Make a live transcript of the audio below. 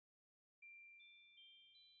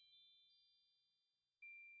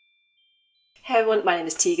Hey everyone, my name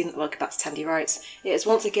is Tegan, welcome back to TandeWrites. It is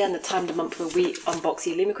once again the time of the month where we unbox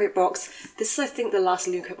the Illumicrate box. This is I think the last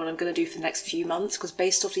Illumicrate one I'm going to do for the next few months, because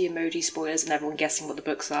based off the emoji spoilers and everyone guessing what the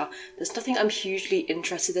books are, there's nothing I'm hugely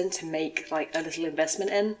interested in to make like a little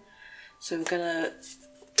investment in. So we're going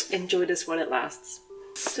to enjoy this while it lasts.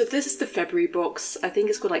 So this is the February box. I think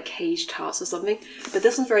it's called like Caged Hearts or something, but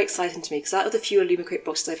this one's very exciting to me because out of the few Illumicrate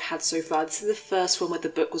boxes I've had so far, this is the first one where the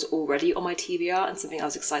book was already on my TBR and something I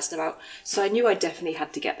was excited about, so I knew I definitely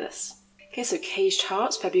had to get this. Okay, so Caged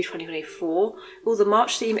Hearts, February 2024. Well, the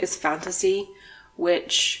March theme is fantasy,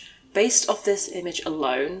 which, based off this image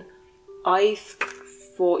alone, I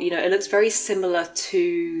thought, you know, it looks very similar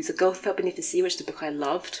to The Girl Who Fell Beneath the Sea, which is the book I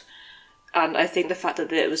loved. And I think the fact that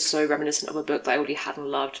it was so reminiscent of a book that I already had and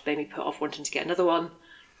loved made me put off wanting to get another one.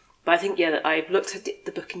 But I think, yeah, that I've looked at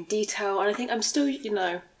the book in detail and I think I'm still, you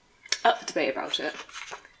know, up for debate about it.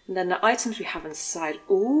 And then the items we have inside.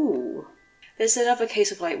 Ooh. There's another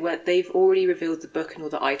case of like where they've already revealed the book and all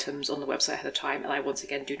the items on the website ahead of time and I once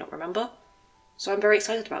again do not remember. So I'm very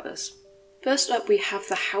excited about this. First up we have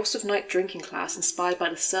the House of Night drinking glass inspired by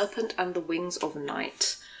the Serpent and the Wings of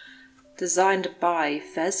Night. Designed by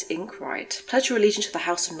Fez Inkwright. Pledge your allegiance to the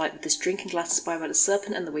House of Night with this drinking glass inspired by the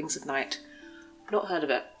Serpent and the Wings of Night. Not heard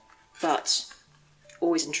of it, but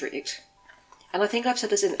always intrigued. And I think I've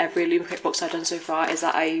said this in every Illumicrate box I've done so far, is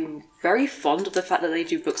that I'm very fond of the fact that they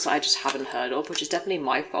do books that I just haven't heard of, which is definitely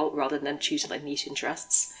my fault rather than them choosing like niche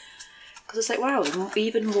interests. Because it's like, wow,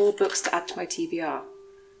 even more books to add to my TBR.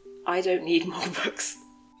 I don't need more books.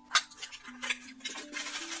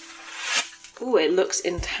 Oh, it looks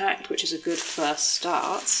intact, which is a good first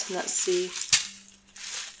start. Let's see.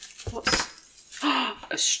 What's...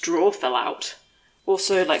 a straw fell out.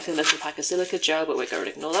 Also, like the little pack of silica gel, but we're going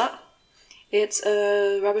to ignore that. It's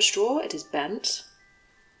a rubber straw, it is bent,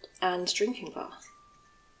 and drinking glass.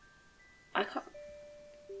 I can't...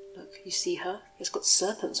 Look, you see her? It's got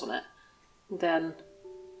serpents on it. And then,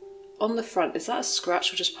 on the front, is that a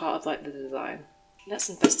scratch or just part of like the design? Let's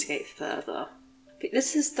investigate further.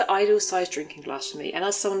 This is the ideal size drinking glass for me, and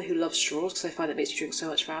as someone who loves straws, because I find it makes me drink so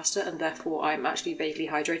much faster, and therefore I'm actually vaguely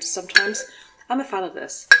hydrated sometimes, I'm a fan of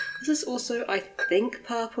this. This is also, I think,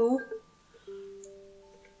 purple.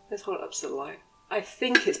 Let's hold it up to the light. I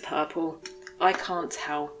think it's purple. I can't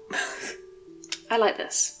tell. I like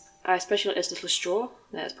this. I especially like this little straw.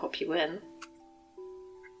 Let's pop you in.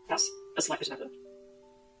 That's as light as ever.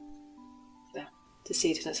 There. To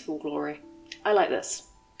see it in its full glory. I like this.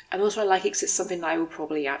 And also I like it because it's something that I will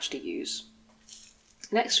probably actually use.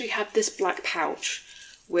 Next we have this black pouch,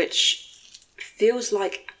 which feels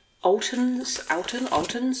like Alton's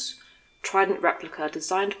Trident replica,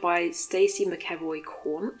 designed by Stacey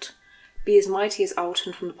McEvoy-Cornt. Be as mighty as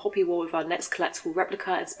Alton from the Poppy War with our next collectible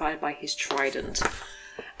replica inspired by his trident.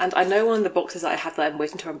 And I know one of the boxes that I have that I'm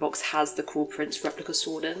waiting to unbox has the Cruel Prince replica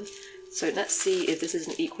sword in. So let's see if this is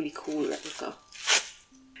an equally cool replica.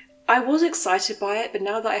 I was excited by it, but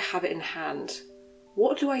now that I have it in hand,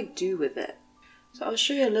 what do I do with it? So I'll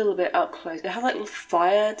show you a little bit up close. It has like little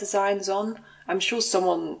fire designs on. I'm sure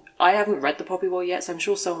someone, I haven't read the Poppy War yet, so I'm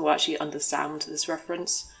sure someone will actually understand this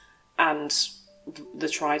reference and the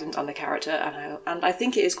trident and the character, and I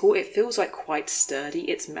think it is cool. It feels like quite sturdy.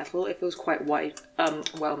 It's metal. It feels quite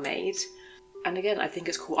well made. And again, I think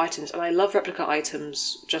it's cool items, and I love replica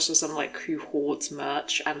items just as someone like who hoards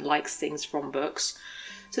merch and likes things from books.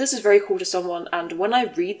 So this is very cool to someone, and when I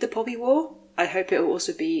read the Poppy War, I hope it will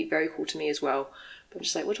also be very cool to me as well. But I'm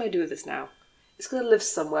just like, what do I do with this now? It's going to live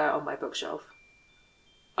somewhere on my bookshelf.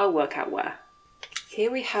 I'll work out where. Here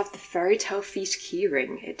we have the Fairy Tale Feast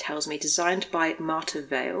keyring. It tells me, designed by Marta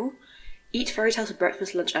Vale. Eat fairy tales for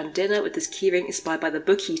breakfast, lunch and dinner with this keyring inspired by the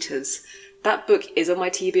Book Eaters. That book is on my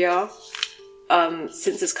TBR.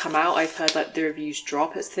 Since it's come out, I've heard like the reviews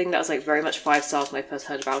drop. It's a thing that was like very much 5 stars when I first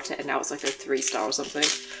heard about it, and now it's like a 3-star or something.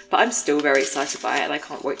 But I'm still very excited by it, and I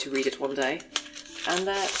can't wait to read it one day. And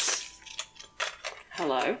that's...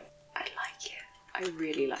 Hello. I like it. I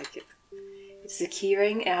really like it. It's a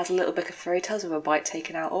keyring. It has a little book of fairy tales with a bite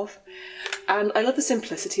taken out of. And I love the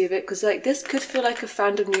simplicity of it, because like this could feel like a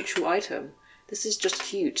fandom neutral item. This is just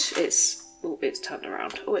cute. It's... oh, it's turned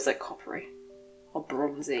around. Oh, it's like coppery. Or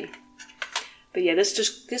bronzy. But yeah,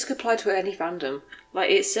 this could apply to any fandom. Like,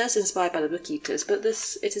 it says inspired by the Book Eaters, but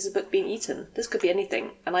it is a book being eaten. This could be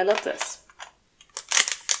anything, and I love this.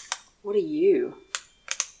 What are you?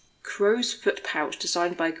 Crow's Foot pouch,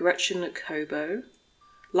 designed by Gretchen Kobo.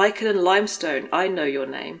 Lichen and limestone, I know your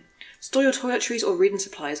name. Store your toiletries or reading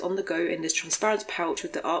supplies on the go in this transparent pouch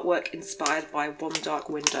with the artwork inspired by One Dark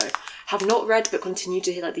Window. Have not read, but continue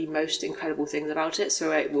to hear like the most incredible things about it,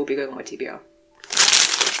 so it will be going on my TBR.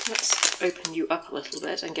 Let's open you up a little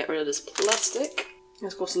bit and get rid of this plastic.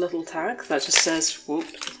 It's got a little tag that just says, whoop,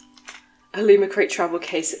 Illumicrate travel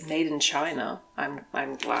case made in China.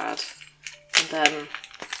 I'm glad. And then,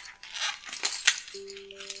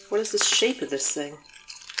 what is the shape of this thing?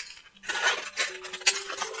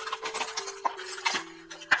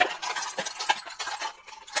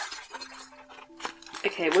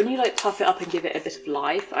 Okay, when you like puff it up and give it a bit of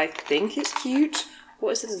life, I think it's cute.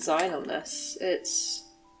 What is the design on this? It's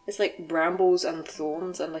like brambles and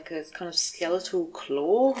thorns and like a kind of skeletal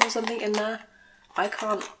claw or something in there. I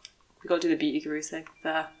can't... We gotta do the beauty guru thing.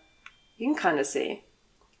 There. You can kind of see.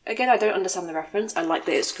 Again, I don't understand the reference. I like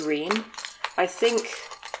that it's green. I think...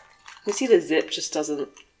 You see the zip just doesn't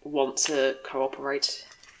want to cooperate.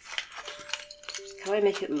 Can I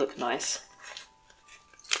make it look nice?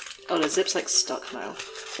 Oh, the zip's like stuck now.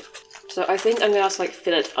 So I think I'm gonna have to like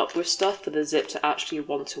fill it up with stuff for the zip to actually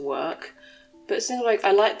want to work. But it's kind of like,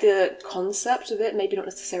 I like the concept of it, maybe not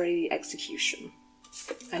necessarily the execution.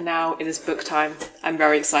 And now it is book time. I'm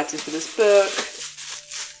very excited for this book.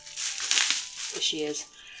 Here she is.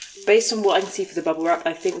 Based on what I can see for the bubble wrap,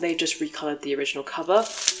 I think they just recoloured the original cover,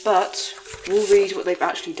 but we'll read what they've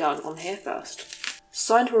actually done on here first.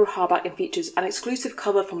 Signed Royal hardback and features an exclusive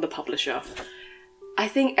cover from the publisher. I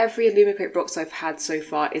think every Illumicrate box I've had so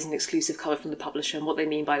far is an exclusive cover from the publisher, and what they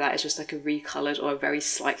mean by that is just like a recoloured or a very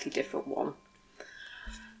slightly different one.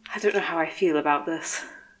 I don't know how I feel about this.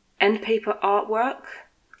 End paper artwork,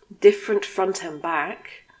 different front and back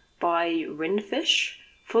by Rinfish,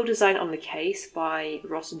 full design on the case by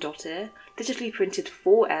Ross Dottir, digitally printed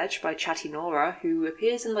 4-edge by Chatty Nora, who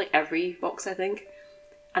appears in like every box I think,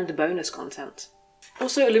 and the bonus content.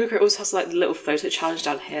 Also, Illumicrate also has like the little photo challenge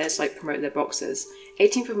down here to like promote their boxes.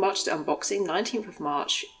 18th of March the unboxing, 19th of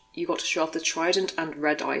March you got to show off the trident and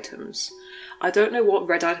red items. I don't know what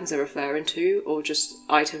red items they're referring to, or just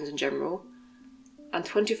items in general. And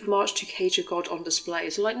 20th of March to Cage of God on display,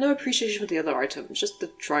 so like no appreciation for the other items, just the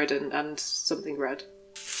trident and something red.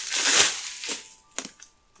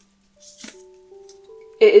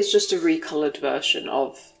 It is just a recoloured version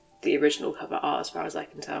of the original cover art as far as I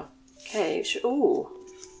can tell. Okay, ooh,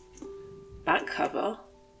 back cover.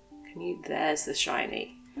 There's the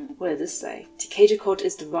shiny. What does this say? To cage a god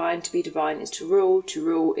is divine, to be divine is to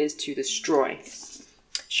rule is to destroy.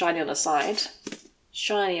 Shiny on the side,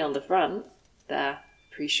 shiny on the front. There,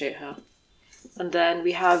 appreciate her. And then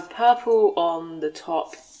we have purple on the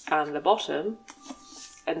top and the bottom.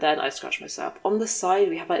 And then I scratched myself. On the side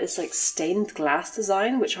we have like this like stained glass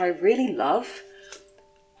design, which I really love.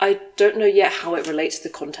 I don't know yet how it relates to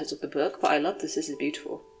the contents of the book, but I love this. This is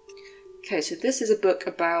beautiful. Okay, so this is a book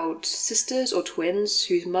about sisters or twins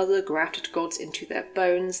whose mother grafted gods into their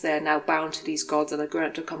bones. They are now bound to these gods and are grown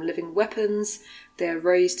up to become living weapons. They are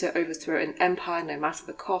raised to overthrow an empire no matter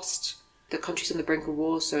the cost. The country's on the brink of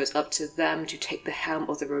war, so it's up to them to take the helm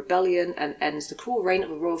of the rebellion and ends the cruel reign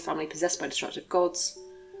of a royal family possessed by destructive gods.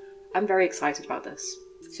 I'm very excited about this.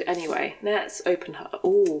 So anyway, let's open her.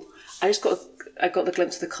 Ooh, I got the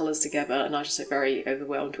glimpse of the colours together and I was just like very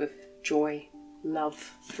overwhelmed with joy. Love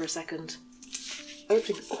for a second.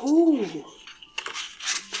 Opening. Ooh!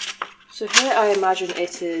 So here I imagine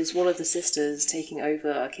it is one of the sisters taking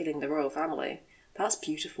over, killing the royal family. That's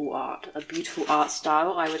beautiful art. A beautiful art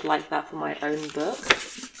style. I would like that for my own book.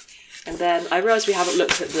 And then I realise we haven't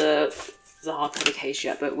looked at the hardcover case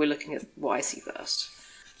yet, but we're looking at what I see first.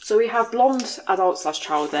 So we have blonde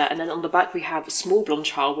adult/child there, and then on the back we have a small blonde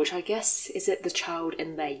child, which I guess, is it the child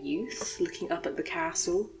in their youth, looking up at the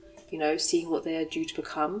castle? You know, seeing what they are due to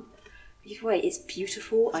become. Either way, it's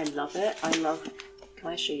beautiful. I love it. Can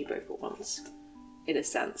I show you both at once? In a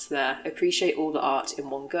sense, there. Appreciate all the art in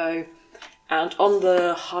one go. And on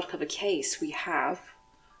the hardcover case, we have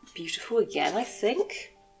beautiful again, I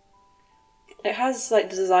think. It has like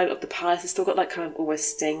the design of the palace. It's still got like kind of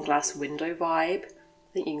almost stained glass window vibe.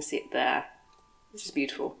 I think you can see it there. This is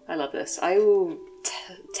beautiful. I love this. I will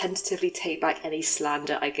tentatively take back any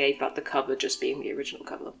slander I gave about the cover just being the original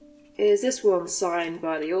cover. Is this one signed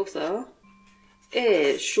by the author?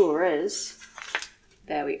 It sure is.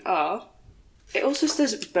 There we are. It also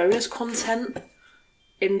says bonus content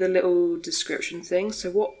in the little description thing.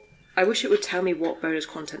 So what, I wish it would tell me what bonus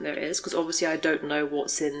content there is, because obviously I don't know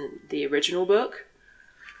what's in the original book,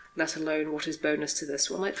 let alone what is bonus to this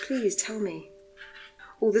one. Like, please tell me.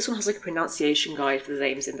 Oh, this one has like a pronunciation guide for the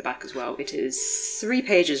names in the back as well. It is 3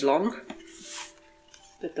 pages long.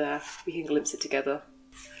 But there, we can glimpse it together.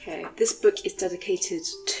 Okay, this book is dedicated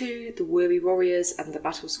to the weary warriors and the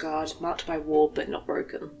battle-scarred, marked by war but not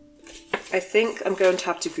broken. I think I'm going to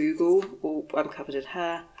have to Google, or I'm covered in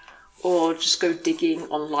hair, or just go digging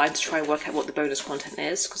online to try and work out what the bonus content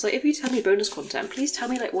is. Because like, if you tell me bonus content, please tell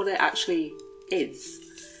me like what it actually is.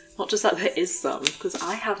 Not just that there is some, because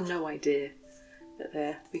I have no idea that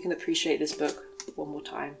there. We can appreciate this book one more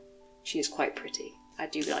time. She is quite pretty. I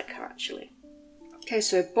do like her actually. Okay,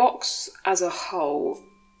 so box as a whole,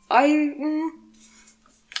 I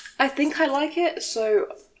think I like it. So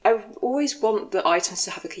I always want the items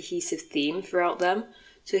to have a cohesive theme throughout them.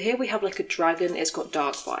 So here we have like a dragon, it's got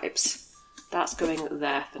dark vibes. That's going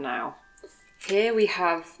there for now. Here we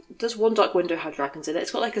have, does one dark window have dragons in it?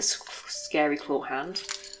 It's got like a scary claw hand.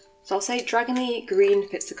 So I'll say dragony green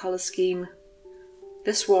fits the colour scheme.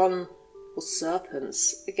 This one, well,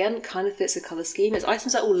 serpents, again kind of fits the colour scheme. It's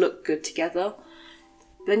items that all look good together.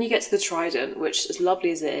 Then you get to the trident, which as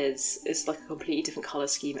lovely as it is like a completely different colour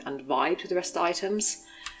scheme and vibe to the rest of the items.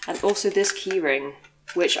 And also this keyring,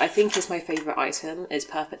 which I think is my favourite item, is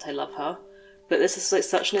perfect, I love her. But this is like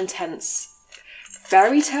such an intense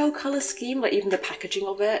fairy tale colour scheme, like even the packaging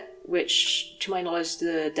of it, which to my knowledge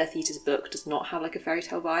the Death Eater's book does not have like a fairy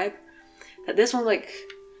tale vibe. That this one like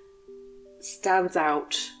stands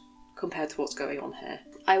out compared to what's going on here.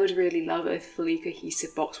 I would really love a fully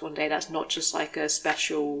cohesive box one day that's not just like a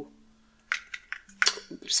special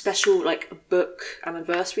like book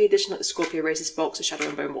anniversary edition, like the Scorpio Races box, the Shadow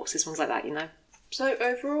and Bone boxes, ones like that, you know. So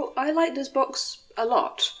overall, I like this box a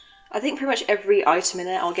lot. I think pretty much every item in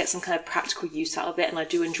it, I'll get some kind of practical use out of it, and I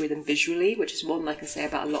do enjoy them visually, which is more than I can say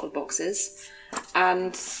about a lot of boxes.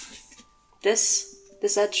 And this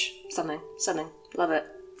edge, stunning, love it.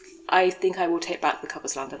 I think I will take back the cover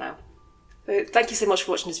slander now. So thank you so much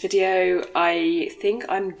for watching this video. I think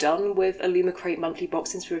I'm done with Illumicrate monthly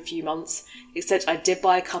boxings for a few months, except I did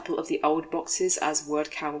buy a couple of the old boxes as word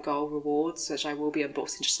count goal rewards, which I will be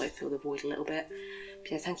unboxing just so I fill the void a little bit.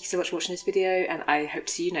 But yeah, thank you so much for watching this video, and I hope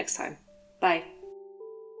to see you next time. Bye!